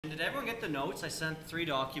Did everyone get the notes? I sent 3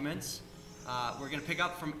 documents. We're going to pick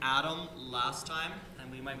up from Adam last time, and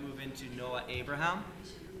we might move into Noah, Abraham.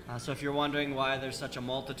 So if you're wondering why there's such a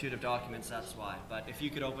multitude of documents, that's why. But if you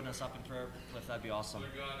could open us up in prayer, Cliff, that'd be awesome.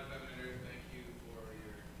 Lord God of heaven and earth, thank you for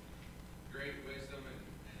your great wisdom and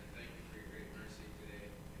thank you for your great mercy today.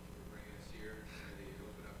 Thank you for bringing us here. I pray that you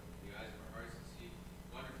open up the eyes of our hearts to see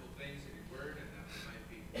wonderful things in your word, and that we might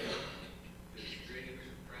be this great image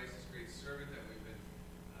of Christ, this great servant that we've been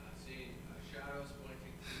seeing shadows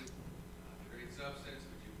pointing to the great substance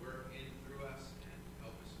which you work in through us, and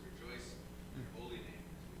help us to rejoice in your holy name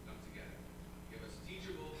as we come together. Give us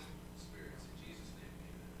teachable spirits in Jesus'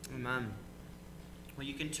 name. Amen. Amen. Well,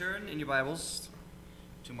 you can turn in your Bibles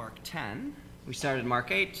to Mark 10. We started Mark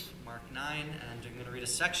 8, Mark 9, and I'm going to read a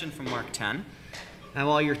section from Mark 10. And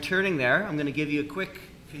while you're turning there, I'm going to give you a quick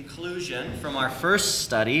conclusion from our first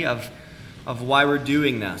study of why we're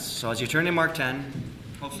doing this. So as you turn to Mark 10,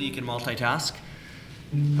 hopefully you can multitask.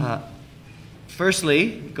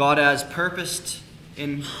 Firstly, God has purposed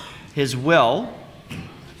in His will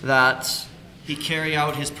that He carry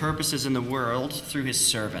out His purposes in the world through His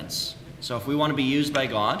servants. So if we want to be used by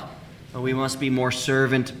God, we must be more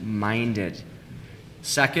servant-minded.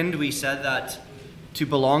 Second, we said that to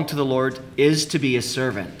belong to the Lord is to be a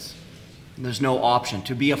servant. There's no option.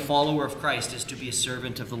 To be a follower of Christ is to be a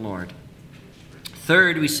servant of the Lord.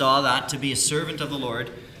 Third, we saw that to be a servant of the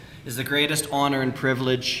Lord is the greatest honor and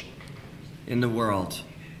privilege in the world.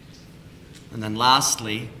 And then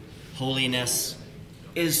lastly, holiness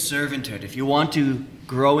is servanthood. If you want to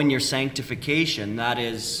grow in your sanctification, that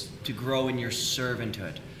is to grow in your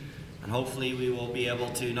servanthood. And hopefully we will be able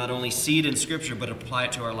to not only see it in Scripture, but apply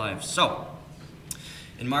it to our lives. So,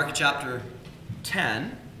 in Mark chapter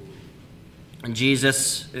 10,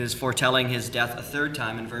 Jesus is foretelling his death a third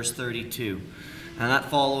time in verse 32. And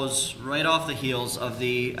that follows right off the heels of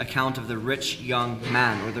the account of the rich young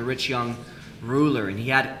man, or the rich young ruler. And he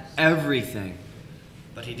had everything,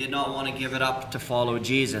 but he did not want to give it up to follow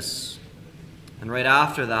Jesus. And right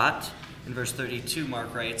after that, in verse 32,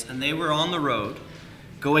 Mark writes, "And they were on the road,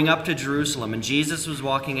 going up to Jerusalem, and Jesus was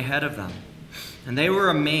walking ahead of them. And they were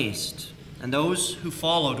amazed, and those who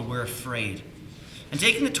followed were afraid. And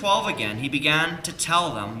taking the 12 again, he began to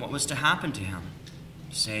tell them what was to happen to him,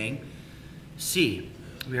 saying, 'See,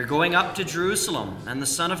 we are going up to Jerusalem, and the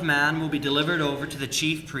Son of Man will be delivered over to the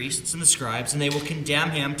chief priests and the scribes, and they will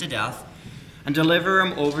condemn him to death and deliver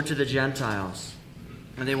him over to the Gentiles.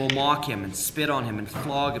 And they will mock him and spit on him and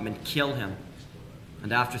flog him and kill him.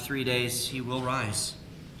 And after 3 days he will rise.'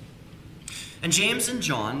 And James and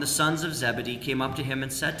John, the sons of Zebedee, came up to him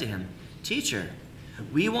and said to him, 'Teacher,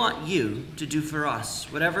 we want you to do for us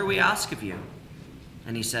whatever we ask of you.'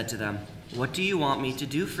 And he said to them, 'What do you want me to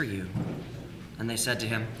do for you?' And they said to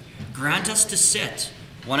him, 'Grant us to sit,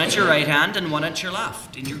 one at your right hand and one at your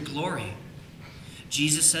left, in your glory.'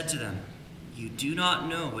 Jesus said to them, 'You do not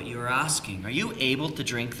know what you are asking. Are you able to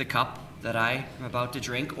drink the cup that I am about to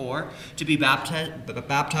drink, or to be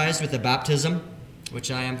baptized with the baptism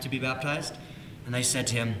which I am to be baptized?' And they said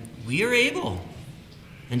to him, 'We are able.'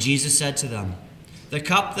 And Jesus said to them, 'The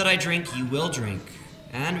cup that I drink you will drink,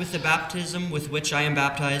 and with the baptism with which I am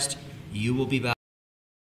baptized you will be baptized.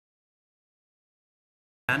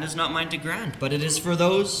 And is not mine to grant, but it is for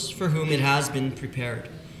those for whom it has been prepared.'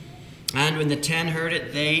 And when the 10 heard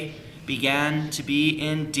it, they began to be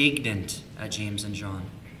indignant at James and John.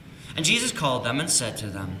 And Jesus called them and said to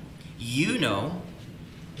them, 'You know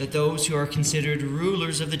that those who are considered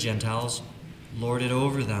rulers of the Gentiles lord it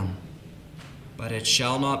over them, but it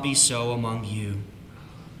shall not be so among you.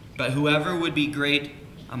 But whoever would be great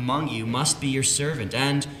among you must be your servant,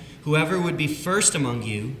 and whoever would be first among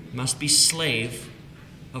you must be slave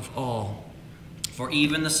of all. For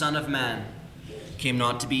even the Son of Man came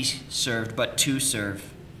not to be served, but to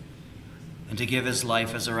serve, and to give his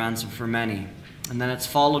life as a ransom for many.' And then it's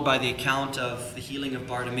followed by the account of the healing of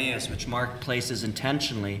Bartimaeus, which Mark places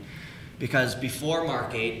intentionally, because before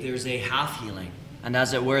Mark 8, there's a half healing. And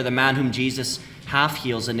as it were, the man whom Jesus half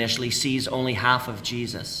heals initially sees only half of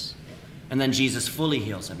Jesus. And then Jesus fully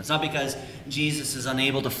heals him. It's not because Jesus is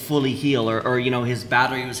unable to fully heal, or his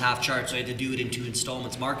battery was half charged, so he had to do it in 2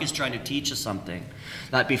 installments. Mark is trying to teach us something.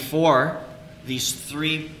 That before these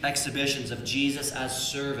 3 exhibitions of Jesus as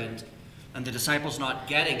servant, and the disciples not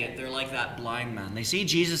getting it, they're like that blind man. They see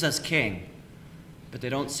Jesus as king, but they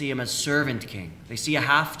don't see him as servant king. They see a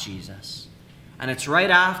half Jesus. And it's right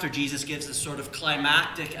after Jesus gives this sort of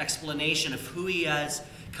climactic explanation of who he has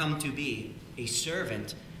come to be, a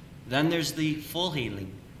servant. Then there's the full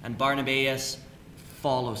healing, and Bartimaeus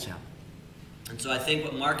follows him. And so I think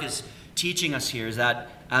what Mark is teaching us here is that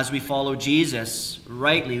as we follow Jesus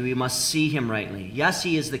rightly, we must see him rightly. Yes,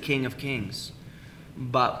 he is the King of Kings,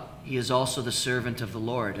 but he is also the servant of the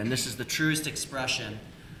Lord. And this is the truest expression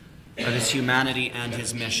of his humanity and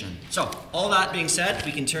his mission. So, all that being said,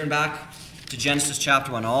 we can turn back to Genesis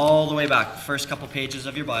chapter 1, all the way back, the first couple pages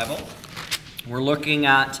of your Bible. We're looking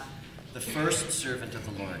at the first servant of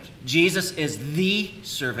the Lord. Jesus is the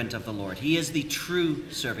servant of the Lord. He is the true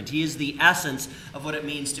servant. He is the essence of what it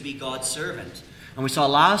means to be God's servant. And we saw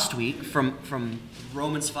last week from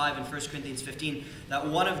Romans 5 and 1 Corinthians 15 that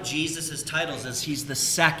one of Jesus' titles is he's the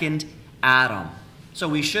second Adam. So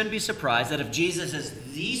we shouldn't be surprised that if Jesus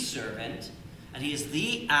is the servant and he is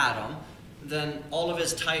the Adam, then all of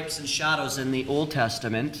his types and shadows in the Old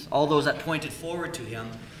Testament, all those that pointed forward to him,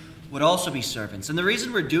 would also be servants. And the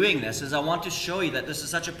reason we're doing this is I want to show you that this is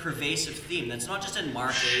such a pervasive theme. That's not just in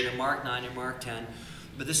Mark 8 or Mark 9 or Mark 10,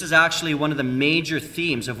 but this is actually one of the major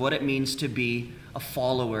themes of what it means to be a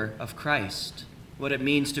follower of Christ. What it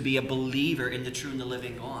means to be a believer in the true and the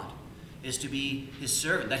living God is to be his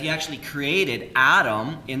servant. That he actually created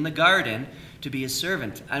Adam in the garden to be his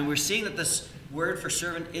servant. And we're seeing that this word for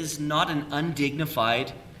servant is not an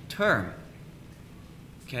undignified term.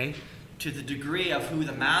 Okay? To the degree of who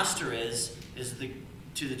the master is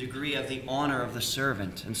to the degree of the honor of the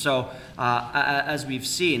servant. And so, as we've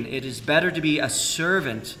seen, it is better to be a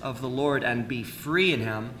servant of the Lord and be free in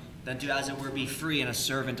him than to, as it were, be free and a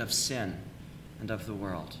servant of sin and of the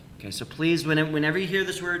world. Okay, so please, whenever you hear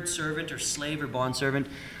this word servant or slave or bondservant,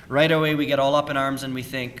 right away we get all up in arms and we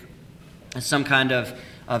think it's some kind of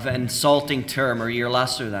insulting term or you're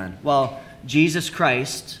lesser than. Well, Jesus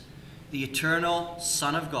Christ, the eternal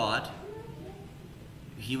Son of God,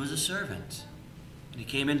 he was a servant. And he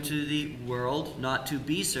came into the world not to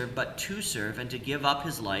be served, but to serve and to give up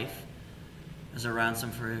his life as a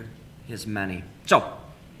ransom for his many. So,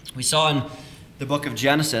 we saw in the book of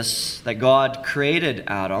Genesis that God created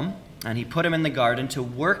Adam and he put him in the garden to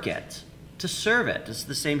work it, to serve it. It's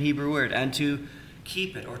the same Hebrew word, and to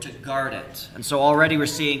keep it or to guard it. And so already we're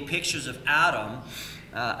seeing pictures of Adam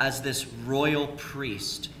as this royal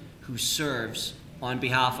priest who serves on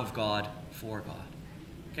behalf of God for God.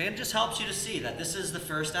 Okay, it just helps you to see that this is the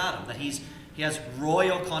first Adam, that he has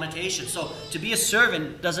royal connotations. So to be a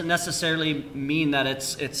servant doesn't necessarily mean that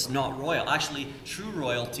it's not royal. Actually, true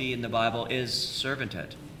royalty in the Bible is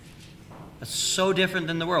servanthood. That's so different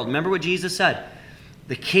than the world. Remember what Jesus said?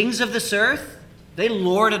 The kings of this earth, they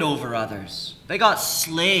lord it over others. They got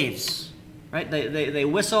slaves, right? They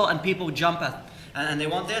whistle and people jump at, and they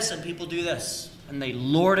want this and people do this. And they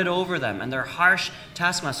lord it over them, and they're harsh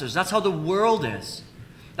taskmasters. That's how the world is.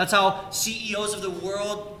 That's how CEOs of the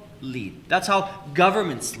world lead. That's how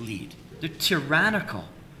governments lead. They're tyrannical.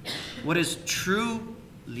 What is true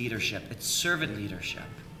leadership? It's servant leadership.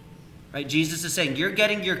 Right? Jesus is saying, you're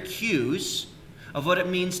getting your cues of what it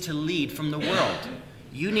means to lead from the world.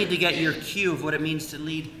 You need to get your cue of what it means to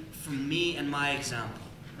lead from me and my example.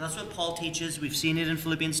 And that's what Paul teaches. We've seen it in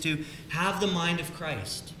Philippians 2. Have the mind of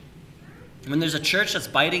Christ. When there's a church that's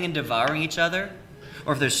biting and devouring each other,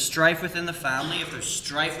 or if there's strife within the family, if there's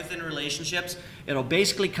strife within relationships, it'll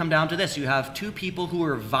basically come down to this. You have two people who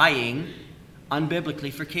are vying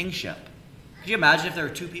unbiblically for kingship. Could you imagine if there were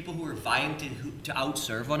two people who were vying to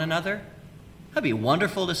outserve one another? That'd be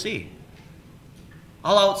wonderful to see.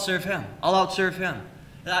 I'll outserve him. I'll outserve him.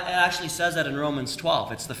 It actually says that in Romans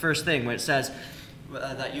 12. It's the first thing where it says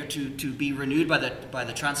that you're to be renewed by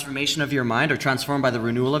the transformation of your mind, or transformed by the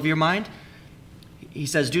renewal of your mind. He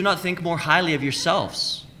says, do not think more highly of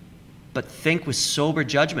yourselves, but think with sober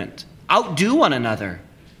judgment. Outdo one another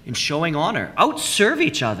in showing honor. Outserve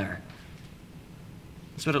each other.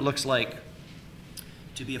 That's what it looks like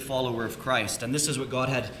to be a follower of Christ. And this is what God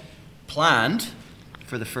had planned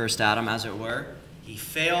for the first Adam, as it were. He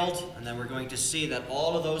failed, and then we're going to see that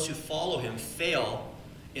all of those who follow him fail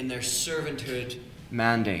in their servanthood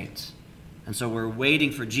mandate. And so we're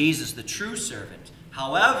waiting for Jesus, the true servant.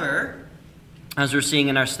 However, as we're seeing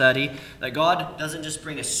in our study, that God doesn't just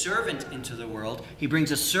bring a servant into the world. He brings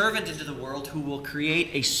a servant into the world who will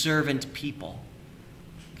create a servant people.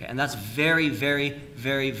 Okay, and that's very, very,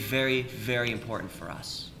 very, very, very important for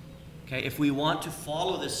us. Okay, if we want to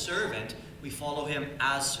follow this servant, we follow him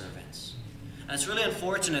as servants. And it's really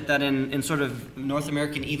unfortunate that in sort of North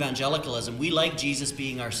American evangelicalism, we like Jesus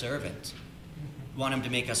being our servant. We want him to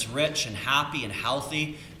make us rich and happy and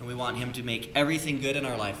healthy, and we want him to make everything good in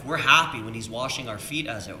our life. We're happy when he's washing our feet,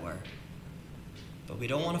 as it were. But we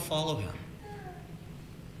don't want to follow him.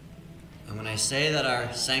 And when I say that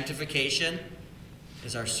our sanctification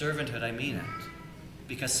is our servanthood, I mean it.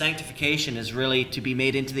 Because sanctification is really to be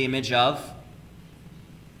made into the image of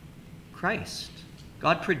Christ.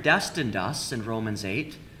 God predestined us in Romans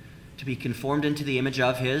 8 to be conformed into the image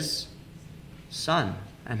of his Son.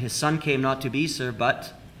 And his Son came not to be served,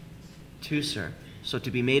 but to serve. So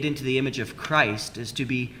to be made into the image of Christ is to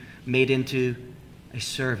be made into a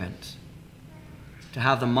servant. To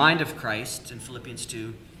have the mind of Christ in Philippians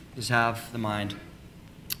 2 is have the mind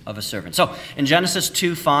of a servant. So in Genesis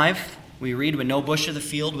 2:5, we read, when no bush of the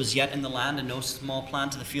field was yet in the land, and no small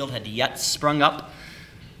plant of the field had yet sprung up,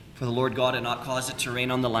 for the Lord God had not caused it to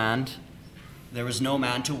rain on the land, there was no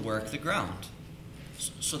man to work the ground.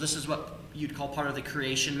 So this is what you'd call part of the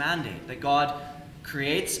creation mandate, that God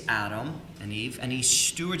creates Adam and Eve, and he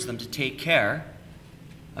stewards them to take care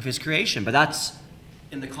of his creation. But that's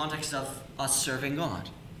in the context of us serving God.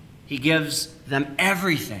 He gives them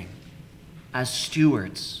everything as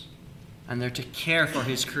stewards, and they're to care for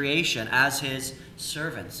his creation as his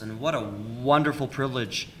servants. And what a wonderful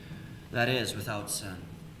privilege that is without sin.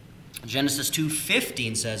 Genesis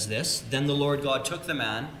 2:15 says this, then the Lord God took the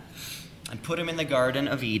man and put him in the Garden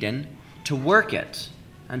of Eden to work it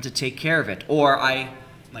and to take care of it. Or I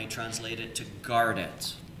might translate it to guard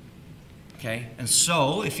it. Okay, and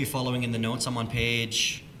so if you're following in the notes, I'm on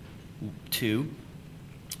page 2.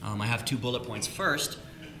 I have 2 bullet points. First,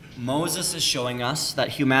 Moses is showing us that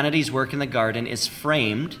humanity's work in the garden is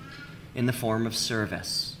framed in the form of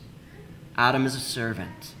service. Adam is a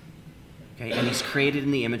servant. Okay, and he's created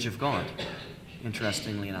in the image of God,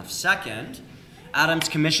 interestingly enough. Second, Adam's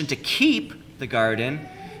commission to keep the garden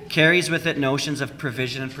carries with it notions of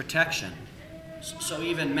provision and protection. So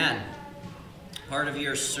even men, part of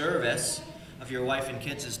your service of your wife and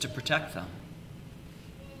kids is to protect them.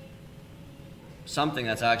 Something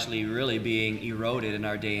that's actually really being eroded in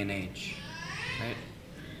our day and age.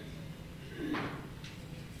 Right?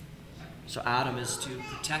 So Adam is to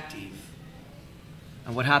protect Eve.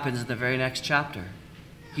 And what happens in the very next chapter?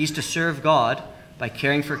 He's to serve God by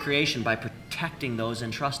caring for creation, by protecting those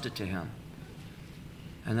entrusted to him.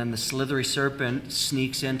 And then the slithery serpent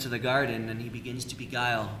sneaks into the garden and he begins to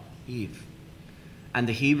beguile Eve. And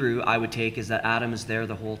the Hebrew I would take is that Adam is there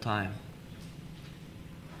the whole time.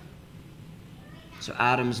 So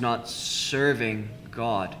Adam's not serving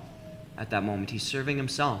God at that moment. He's serving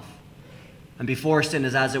himself. And before sin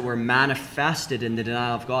is, as it were, manifested in the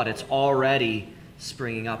denial of God, it's already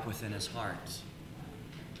springing up within his heart.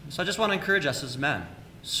 So I just want to encourage us as men.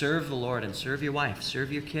 Serve the Lord and serve your wife.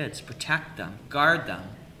 Serve your kids. Protect them. Guard them.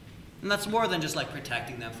 And that's more than just like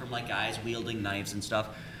protecting them from like guys wielding knives and stuff.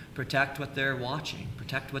 Protect what they're watching.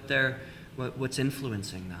 Protect what's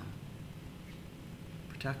influencing them.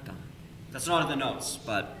 Protect them. That's not in the notes,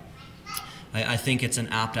 but I think it's an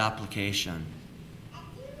apt application.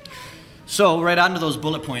 So, right onto those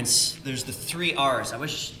bullet points, there's the 3 R's. I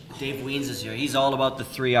wish Dave Weens is here. He's all about the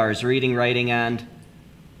 3 R's, reading, writing, and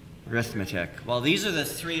arithmetic. Well, these are the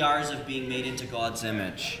 3 R's of being made into God's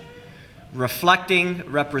image. Reflecting,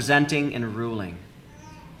 representing, and ruling.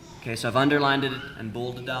 Okay, so I've underlined it and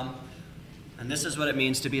bolded them. And this is what it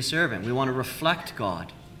means to be a servant. We want to reflect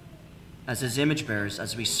God as his image bearers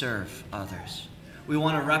as we serve others. We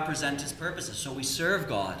want to represent his purposes. So we serve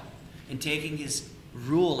God in taking his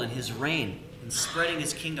rule and his reign and spreading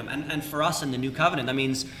his kingdom. And for us in the new covenant, that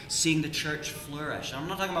means seeing the church flourish. I'm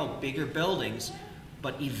not talking about bigger buildings,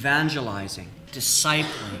 but evangelizing,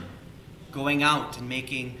 discipling, going out and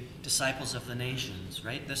making disciples of the nations,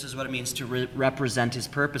 right? This is what it means to represent his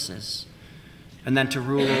purposes. And then to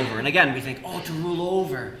rule over. And again, we think, to rule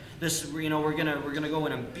over. This, we're gonna go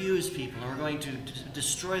and abuse people, and we're going to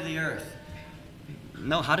destroy the earth.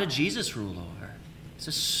 No, how did Jesus rule over? It's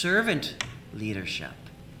a servant leadership,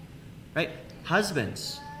 right?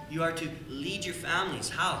 Husbands, you are to lead your families.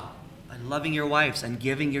 How? By loving your wives and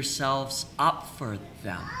giving yourselves up for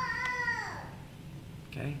them.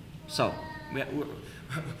 Okay? So,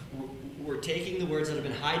 we're taking the words that have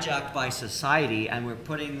been hijacked by society and we're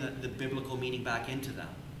putting the biblical meaning back into them.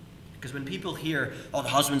 Because when people hear, the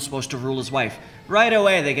husband's supposed to rule his wife, right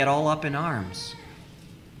away they get all up in arms.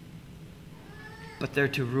 But they're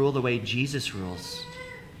to rule the way Jesus rules,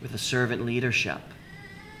 with a servant leadership,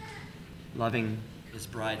 loving his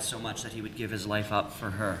bride so much that he would give his life up for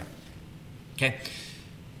her. Okay?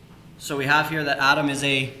 So we have here that Adam is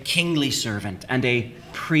a kingly servant and a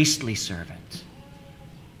priestly servant.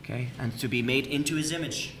 Okay? And to be made into his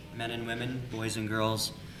image, men and women, boys and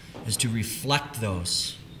girls, is to reflect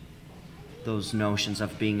those notions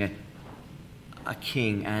of being a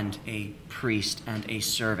king and a priest and a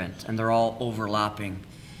servant. And they're all overlapping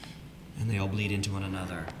and they all bleed into one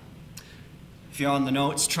another. If you're on the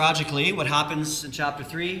notes, tragically, what happens in chapter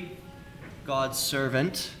 3? God's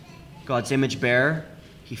servant, God's image bearer,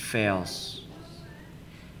 he fails.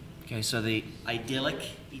 Okay, so the idyllic,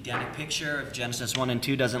 Edenic picture of Genesis 1 and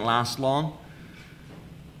 2 doesn't last long.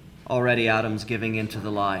 Already Adam's giving in to the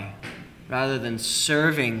lie. Rather than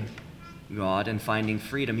serving God and finding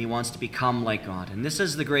freedom, he wants to become like God. And this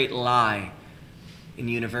is the great lie in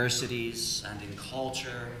universities and in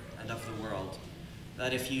culture and of the world.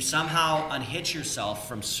 That if you somehow unhitch yourself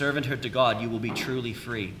from servanthood to God, you will be truly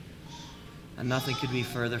free. And nothing could be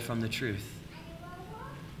further from the truth.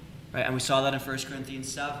 Right? And we saw that in 1 Corinthians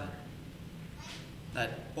 7.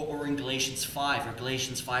 Or in Galatians 5 or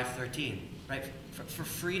Galatians 5:13. Right? For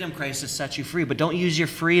freedom, Christ has set you free. But don't use your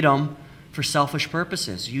freedom for selfish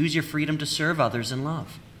purposes. Use your freedom to serve others in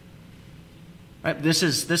love. Right? This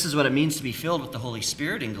is what it means to be filled with the Holy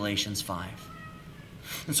Spirit in Galatians 5.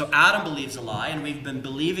 And so Adam believes a lie, and we've been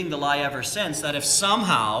believing the lie ever since, that if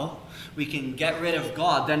somehow we can get rid of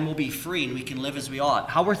God, then we'll be free and we can live as we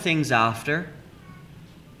ought. How were things after?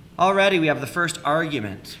 Already we have the first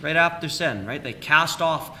argument right after sin, right? They cast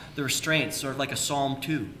off the restraints, sort of like a Psalm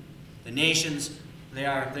 2. The nations, they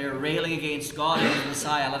are railing against God and His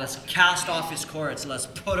Messiah. Let us cast off His cords. Let us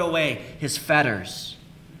put away His fetters.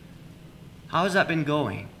 How has that been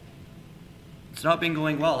going? It's not been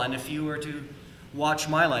going well. And if you were to watch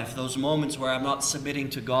my life, those moments where I'm not submitting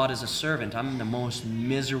to God as a servant, I'm the most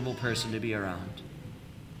miserable person to be around.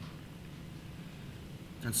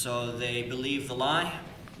 And so they believe the lie.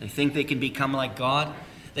 They think they can become like God.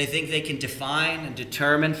 They think they can define and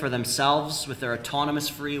determine for themselves with their autonomous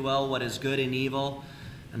free will what is good and evil.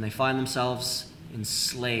 And they find themselves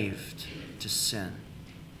enslaved to sin.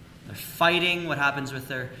 They're fighting what happens with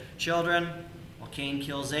their children. Well, Cain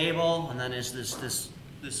kills Abel, and then there's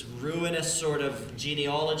this ruinous sort of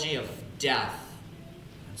genealogy of death,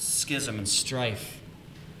 and schism and strife,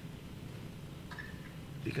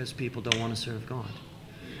 because people don't want to serve God.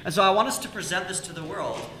 And so I want us to present this to the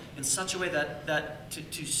world in such a way that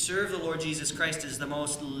to serve the Lord Jesus Christ is the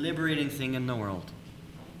most liberating thing in the world.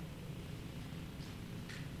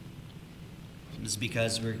 It's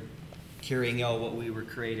because we're carrying out what we were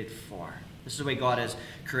created for. This is the way God has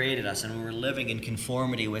created us, and when we're living in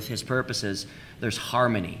conformity with His purposes, there's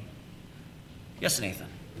harmony. Yes, Nathan?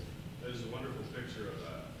 There's a wonderful picture of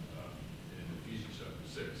that in Ephesians chapter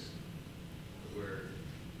 6, where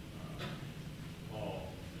Paul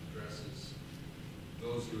addresses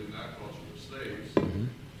those who in that culture were slaves, and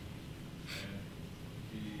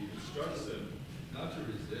he instructs them not to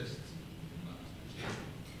resist the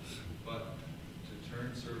masters, but to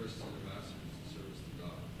turn service to the masters and service to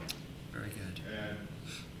God. Very good. And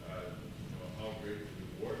how great the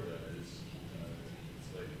reward that is. It's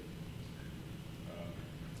like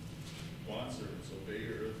bondservants, obey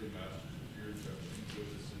your earthly masters with fear and trembling,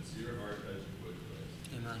 with a sincere heart as you would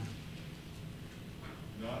Christ. Amen.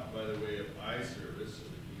 Not by the way of eye service,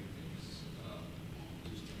 or doing things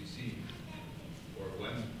just to be seen, or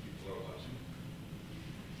when people are watching,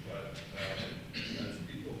 but as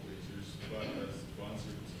people pleasers, but as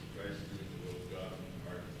bondservants of Christ, doing the will of God from the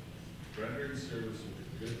heart, rendering service with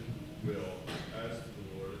a good will as to the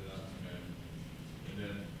Lord and not to men, and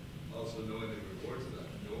then also knowing the rewards of that,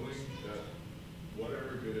 knowing that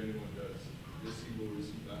whatever good anyone does, this he will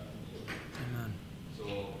receive back from the Lord. Amen. So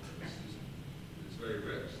it's very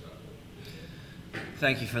rich, that way.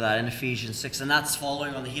 Thank you for that in Ephesians 6. And that's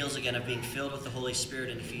following on the heels again of being filled with the Holy Spirit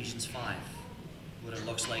in Ephesians 5. What it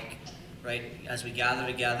looks like, right, as we gather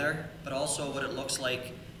together, but also what it looks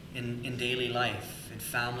like in daily life, in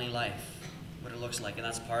family life, what it looks like. And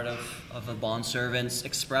that's part of a bondservant's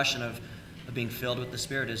expression of being filled with the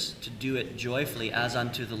Spirit, is to do it joyfully as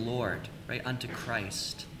unto the Lord, right, unto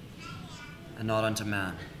Christ, and not unto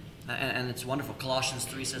man. And it's wonderful. Colossians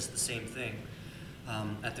 3 says the same thing.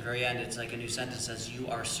 At the very end, it's like a new sentence says, you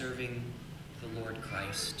are serving the Lord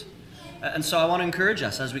Christ. And so I want to encourage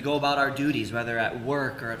us as we go about our duties, whether at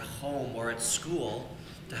work or at home or at school,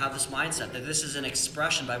 to have this mindset that this is an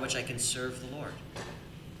expression by which I can serve the Lord.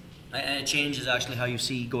 And it changes actually how you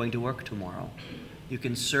see going to work tomorrow. You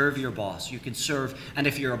can serve your boss. You can serve, and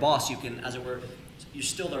if you're a boss, you can, as it were, you're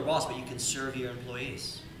still their boss, but you can serve your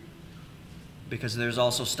employees. Because there's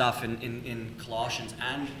also stuff in Colossians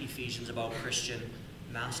and Ephesians about Christian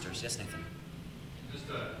masters. Yes, Nathan? Just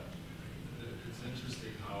it's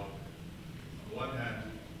interesting how, on one hand,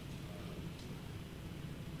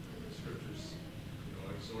 the scriptures,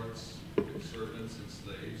 exhorts servants and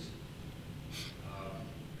slaves,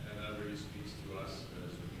 and that really speaks to us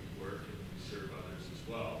as we work and we serve others as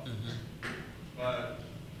well. But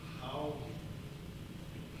how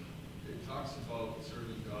it talks about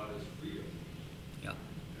serving God as freedom. Yeah.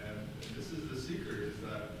 And this is the secret, is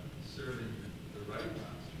that serving the right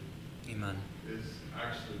master Amen. is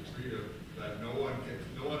actually freedom that no one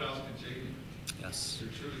else can change you. Yes.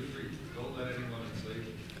 You're truly free. Don't let anyone enslave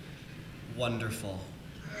you. Wonderful.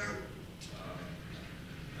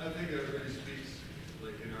 I think everybody speaks,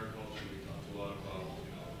 like in our culture, we talk a lot about,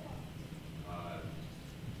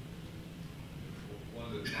 one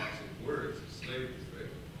of the toxic words is slavery, right?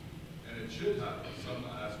 And it should have some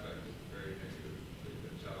aspect of very negative, like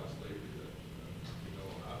the child slavery that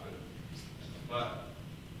happened. But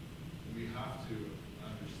we have to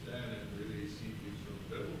understand and really see things from a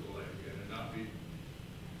biblical light again, and not be,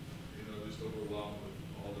 just overwhelmed with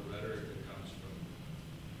all the rhetoric that comes from,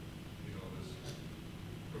 this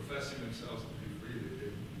professing themselves to be free, they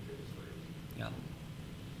didn't become slaves. Yeah.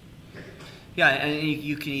 Yeah, and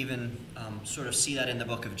you can even sort of see that in the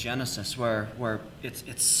book of Genesis, where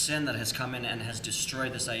it's sin that has come in and has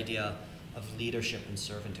destroyed this idea of leadership and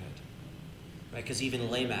servanthood, right? Because even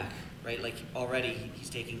Lamech, right, like already he's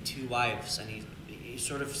taking 2 wives, and he's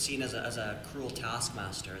sort of seen as a cruel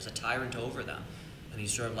taskmaster, as a tyrant over them, and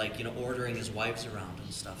he's sort of like ordering his wives around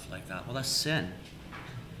and stuff like that. Well, that's sin,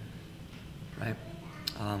 right?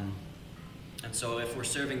 And so if we're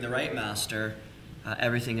serving the right master,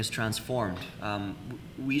 everything is transformed.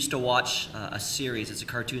 We used to watch a series. It's a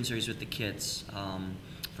cartoon series with the kids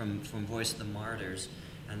from Voice of the Martyrs.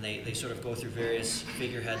 And they sort of go through various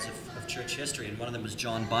figureheads of church history. And one of them was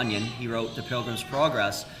John Bunyan. He wrote The Pilgrim's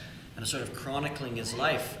Progress, and sort of chronicling his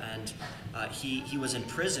life. And he was in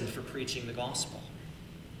prison for preaching the gospel.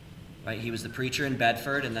 Right? He was the preacher in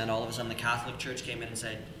Bedford, and then all of a sudden the Catholic Church came in and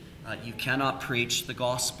said, you cannot preach the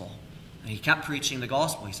gospel. And he kept preaching the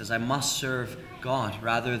gospel. He says, I must serve God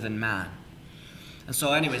rather than man. And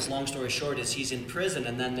so anyways, long story short is he's in prison,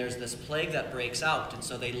 and then there's this plague that breaks out. And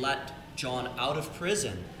so they let John out of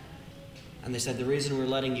prison. And they said, the reason we're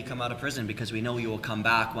letting you come out of prison because we know you will come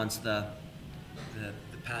back once the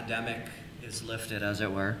pandemic is lifted, as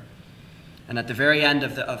it were. And at the very end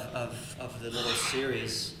of the little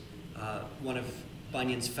series, one of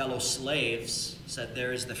Bunyan's fellow slaves said,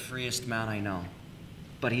 there is the freest man I know.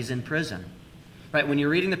 But he's in prison. Right? When you're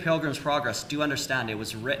reading The Pilgrim's Progress, do understand it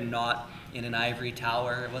was written not in an ivory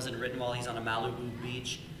tower. It wasn't written while he's on a Malibu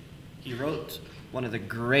beach. He wrote one of the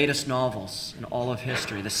greatest novels in all of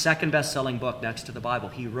history, the second best-selling book next to the Bible.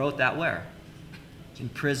 He wrote that where? In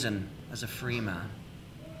prison as a free man.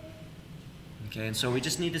 Okay, and so we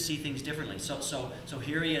just need to see things differently. So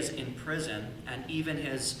here he is in prison, and even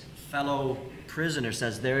his fellow prisoner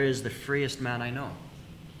says, there is the freest man I know.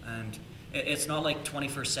 And it's not like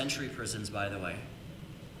 21st century prisons, by the way,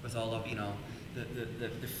 with all of,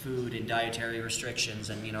 the food and dietary restrictions,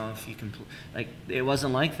 and, if you can, like, it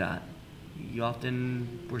wasn't like that. You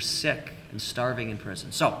often were sick and starving in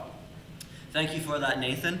prison. So, thank you for that,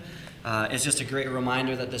 Nathan. It's just a great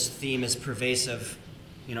reminder that this theme is pervasive,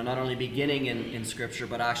 not only beginning in Scripture,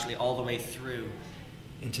 but actually all the way through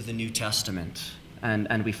into the New Testament.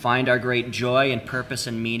 And we find our great joy and purpose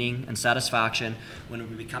and meaning and satisfaction when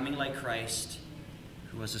we're becoming like Christ,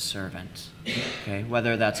 who was a servant. Okay,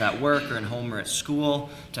 whether that's at work or at home or at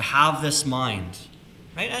school, to have this mind.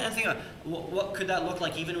 Right? And I think, what could that look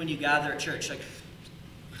like even when you gather at church? Like,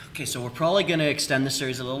 okay, so we're probably going to extend the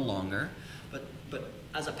series a little longer, but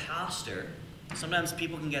as a pastor, sometimes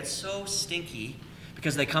people can get so stinky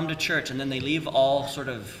because they come to church and then they leave all sort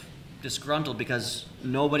of disgruntled because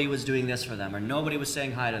nobody was doing this for them, or nobody was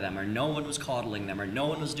saying hi to them, or no one was coddling them, or no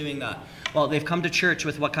one was doing that. Well, they've come to church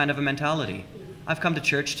with what kind of a mentality? I've come to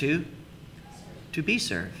church to be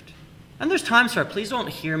served. And there's times for it. Please don't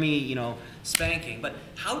hear me, spanking. But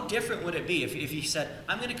how different would it be if you said,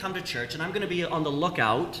 I'm going to come to church and I'm going to be on the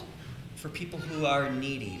lookout for people who are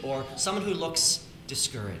needy or someone who looks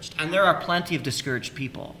discouraged. And there are plenty of discouraged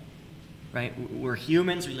people, right? We're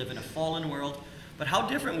humans. We live in a fallen world. But how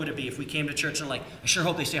different would it be if we came to church and I sure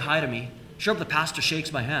hope they say hi to me. Sure hope the pastor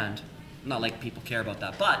shakes my hand. Not like people care about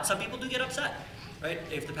that. But some people do get upset, right?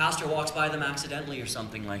 If the pastor walks by them accidentally or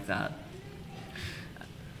something like that.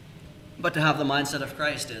 But to have the mindset of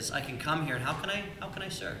Christ is, I can come here and how can I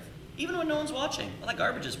serve? Even when no one's watching. Well, that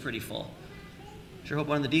garbage is pretty full. Sure hope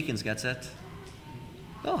one of the deacons gets it.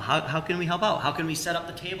 Oh, how can we help out? How can we set up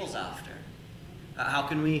the tables after? How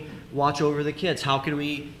can we watch over the kids? How can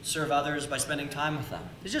we serve others by spending time with them?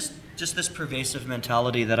 It's just this pervasive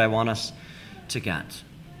mentality that I want us to get.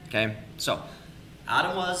 Okay? So,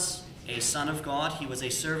 Adam was a son of God. He was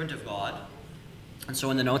a servant of God. And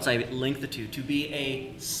so in the notes I link the two. To be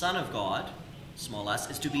a son of God, small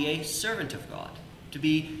s, is to be a servant of God. To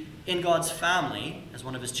be in God's family as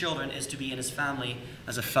one of his children is to be in his family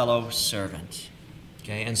as a fellow servant.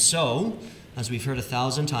 Okay? And so, as we've heard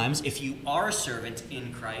 1,000 times, if you are a servant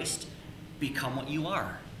in Christ, become what you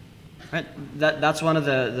are. Right? That's one of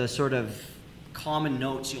the sort of common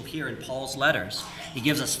notes you'll hear in Paul's letters. He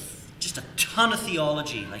gives us just a ton of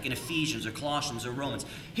theology, like in Ephesians or Colossians or Romans.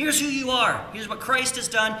 Here's who you are. Here's what Christ has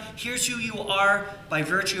done. Here's who you are by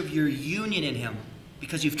virtue of your union in him,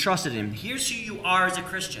 because you've trusted him. Here's who you are as a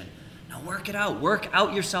Christian. Now work it out. Work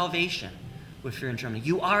out your salvation with fear and trembling.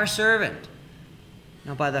 You are a servant.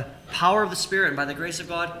 Now by the power of the Spirit and by the grace of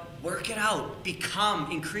God, work it out.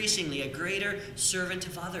 Become increasingly a greater servant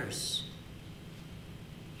of others.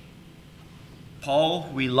 Paul,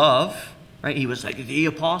 we love, right? He was like the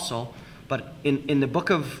apostle. But in the book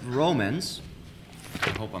of Romans, I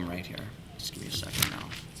hope I'm right here. Just give me a second now.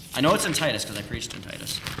 I know it's in Titus because I preached in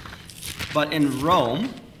Titus. But in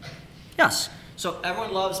Rome, yes. So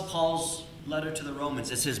everyone loves Paul's letter to the Romans.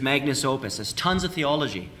 It's his magnus opus. There's tons of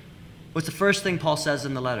theology. What's the first thing Paul says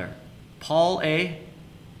in the letter? Paul, a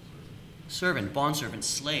servant, bondservant,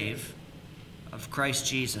 slave of Christ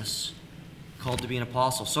Jesus, called to be an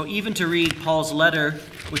apostle. So even to read Paul's letter,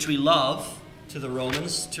 which we love, to the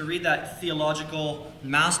Romans, to read that theological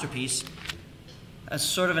masterpiece as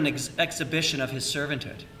sort of an exhibition of his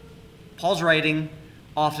servanthood. Paul's writing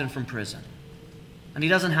often from prison. And he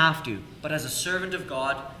doesn't have to, but as a servant of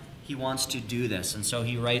God, he wants to do this. And so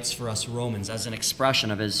he writes for us Romans as an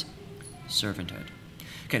expression of his servanthood.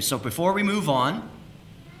 Okay, so before we move on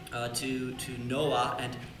to Noah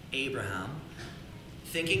and Abraham,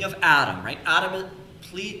 thinking of Adam, right? Adam,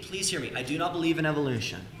 please hear me. I do not believe in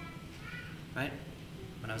evolution, right?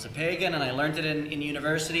 When I was a pagan and I learned it in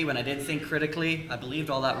university, when I didn't think critically, I believed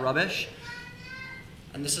all that rubbish.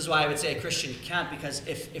 And this is why I would say a Christian can't, because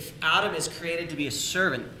if Adam is created to be a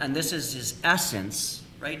servant, and this is his essence,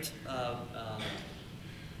 right?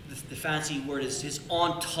 The fancy word is his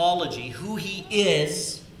ontology, who he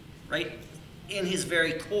is, right? In his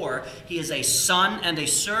very core, he is a son and a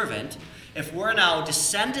servant. If we're now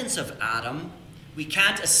descendants of Adam, we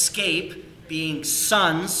can't escape being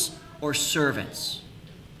sons or servants.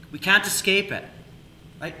 We can't escape it.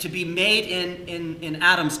 Right? To be made in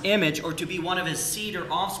Adam's image, or to be one of his seed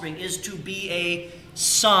or offspring, is to be a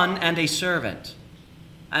son and a servant.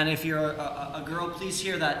 And if you're a girl, please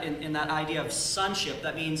hear that in that idea of sonship,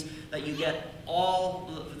 that means that you get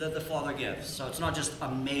all that the Father gives. So it's not just a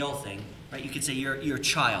male thing, right? You could say you're a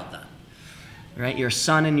child then, right? You're a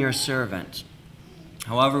son and you're a servant.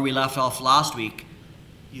 However, we left off last week,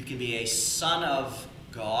 you can be a son of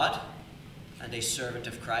God and a servant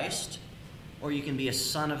of Christ, or you can be a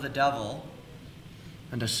son of the devil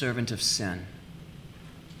and a servant of sin.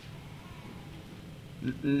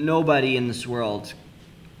 Nobody in this world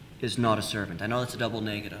is not a servant. I know that's a double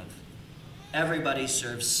negative. Everybody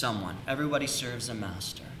serves someone. Everybody serves a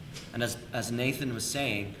master. And as Nathan was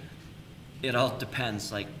saying, it all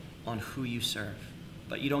depends on who you serve.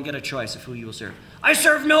 But you don't get a choice of who you will serve. I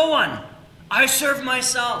serve no one. I serve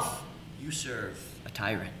myself. You serve a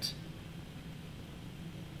tyrant.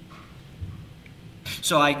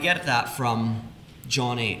 So I get that from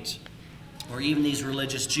John 8, or even these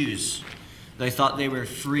religious Jews. They thought they were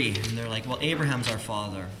free, and they're like, well, Abraham's our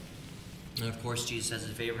father. And of course, Jesus says,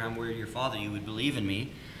 if Abraham were your father, you would believe in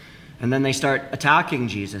me. And then they start attacking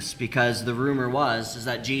Jesus, because the rumor is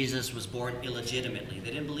that Jesus was born illegitimately.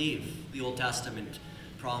 They didn't believe the Old Testament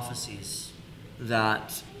prophecies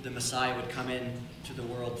that the Messiah would come into the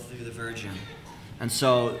world through the Virgin. And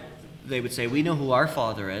so they would say, we know who our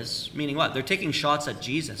father is. Meaning what? They're taking shots at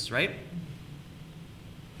Jesus, right?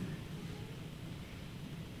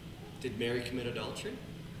 Did Mary commit adultery?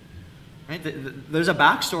 Right? There's a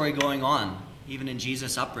backstory going on, even in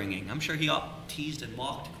Jesus' upbringing. I'm sure he got teased and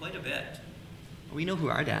mocked quite a bit. We know who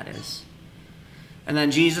our dad is. And then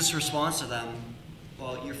Jesus responds to them,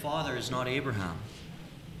 well, your father is not Abraham.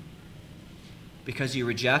 Because you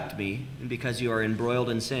reject me, and because you are embroiled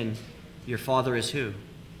in sin, your father is who?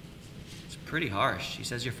 It's pretty harsh. He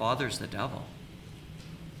says your father is the devil.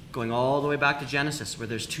 Going all the way back to Genesis, where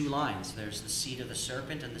there's two lines. There's the seed of the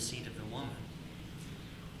serpent and the seed of the woman.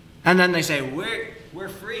 And then they say, we're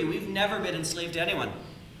free. We've never been enslaved to anyone.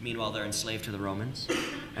 Meanwhile, they're enslaved to the Romans.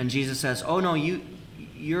 And Jesus says, oh no,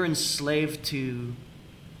 you're enslaved to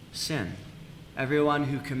sin. Everyone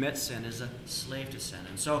who commits sin is a slave to sin.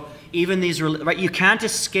 And so even these, right, you can't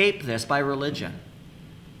escape this by religion.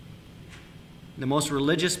 The most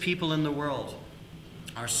religious people in the world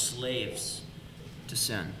are slaves to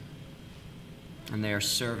sin. And they are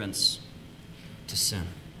servants to sin.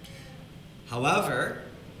 However,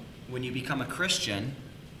 when you become a Christian,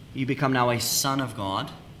 you become now a son of God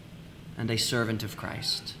and a servant of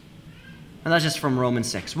Christ. And that's just from Romans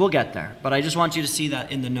 6. We'll get there. But I just want you to see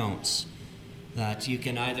that in the notes. That you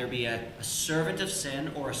can either be a servant of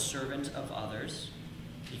sin or a servant of others.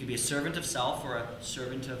 You can be a servant of self or a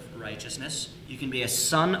servant of righteousness. You can be a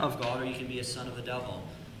son of God or you can be a son of the devil.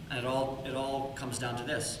 And it all comes down to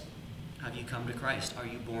this. Have you come to Christ? Are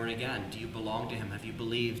you born again? Do you belong to him? Have you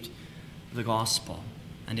believed the gospel?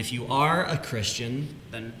 And if you are a Christian,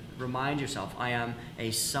 then remind yourself, I am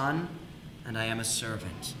a son and I am a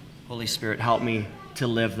servant. Holy Spirit, help me to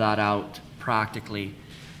live that out practically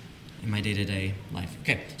in my day-to-day life.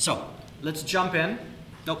 Okay, so let's jump in.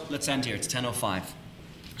 Nope, let's end here. It's 10:05.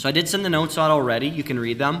 So I did send the notes out already. You can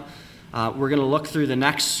read them. We're going to look through the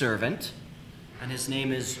next servant, and his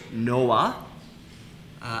name is Noah.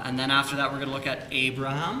 And then after that, we're going to look at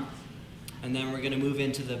Abraham. And then we're going to move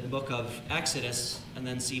into the book of Exodus and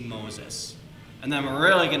then see Moses. And then we're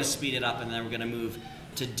really going to speed it up, and then we're going to move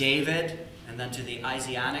to David, and then to the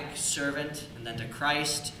Isaianic servant, and then to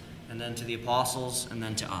Christ, and then to the apostles, and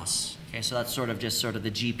then to us. Okay, so that's sort of the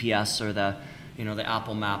GPS or the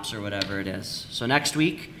Apple Maps or whatever it is. So next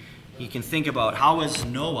week, you can think about how is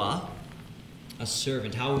Noah a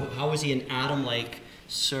servant? How is he an Adam-like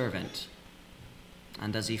servant?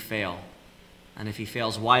 And does he fail? And if he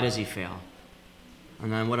fails, why does he fail?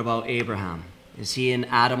 And then what about Abraham? Is he an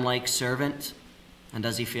Adam-like servant? And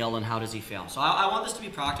does he fail, and how does he fail? So I want this to be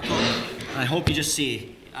practical. And I hope you just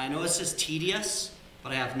see. I know this is tedious,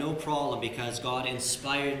 but I have no problem because God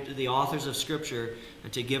inspired the authors of Scripture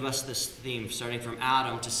to give us this theme, starting from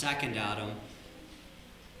Adam to second Adam,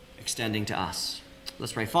 extending to us.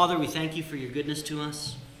 Let's pray. Father, we thank you for your goodness to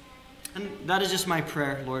us. And that is just my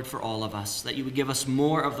prayer, Lord, for all of us, that you would give us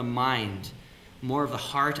more of the mind, more of the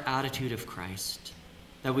heart attitude of Christ,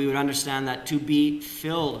 that we would understand that to be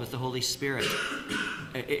filled with the Holy Spirit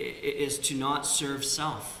is to not serve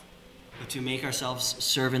self, but to make ourselves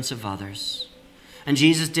servants of others. And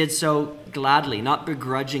Jesus did so gladly, not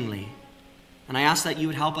begrudgingly. And I ask that you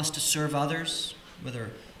would help us to serve others,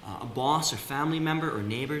 whether a boss or family member or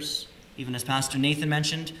neighbors, even as Pastor Nathan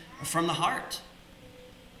mentioned, from the heart,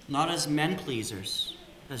 not as men pleasers,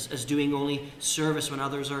 as doing only service when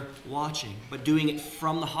others are watching, but doing it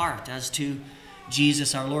from the heart as to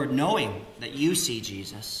Jesus our Lord, knowing that you see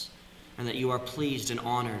Jesus and that you are pleased and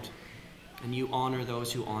honored, and you honor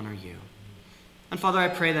those who honor you. And Father, I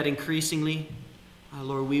pray that increasingly,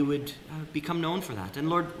 Lord, we would become known for that. And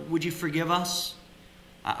Lord, would you forgive us?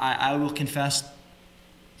 I will confess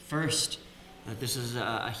first that this is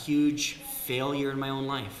a huge failure in my own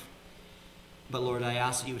life. But Lord, I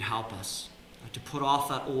ask that you would help us to put off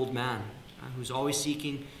that old man who's always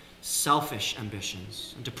seeking selfish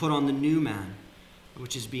ambitions, and to put on the new man,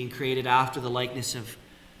 which is being created after the likeness of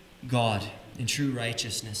God in true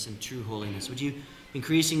righteousness and true holiness. Would you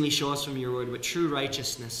increasingly show us from your word what true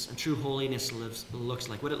righteousness and true holiness looks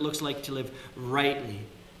like, what it looks like to live rightly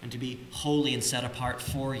and to be holy and set apart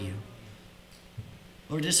for you.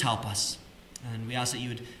 Lord, just help us. And we ask that you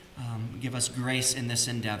would give us grace in this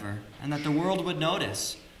endeavor, and that the world would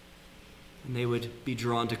notice, and they would be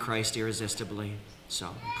drawn to Christ irresistibly. So,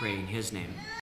 I pray in his name.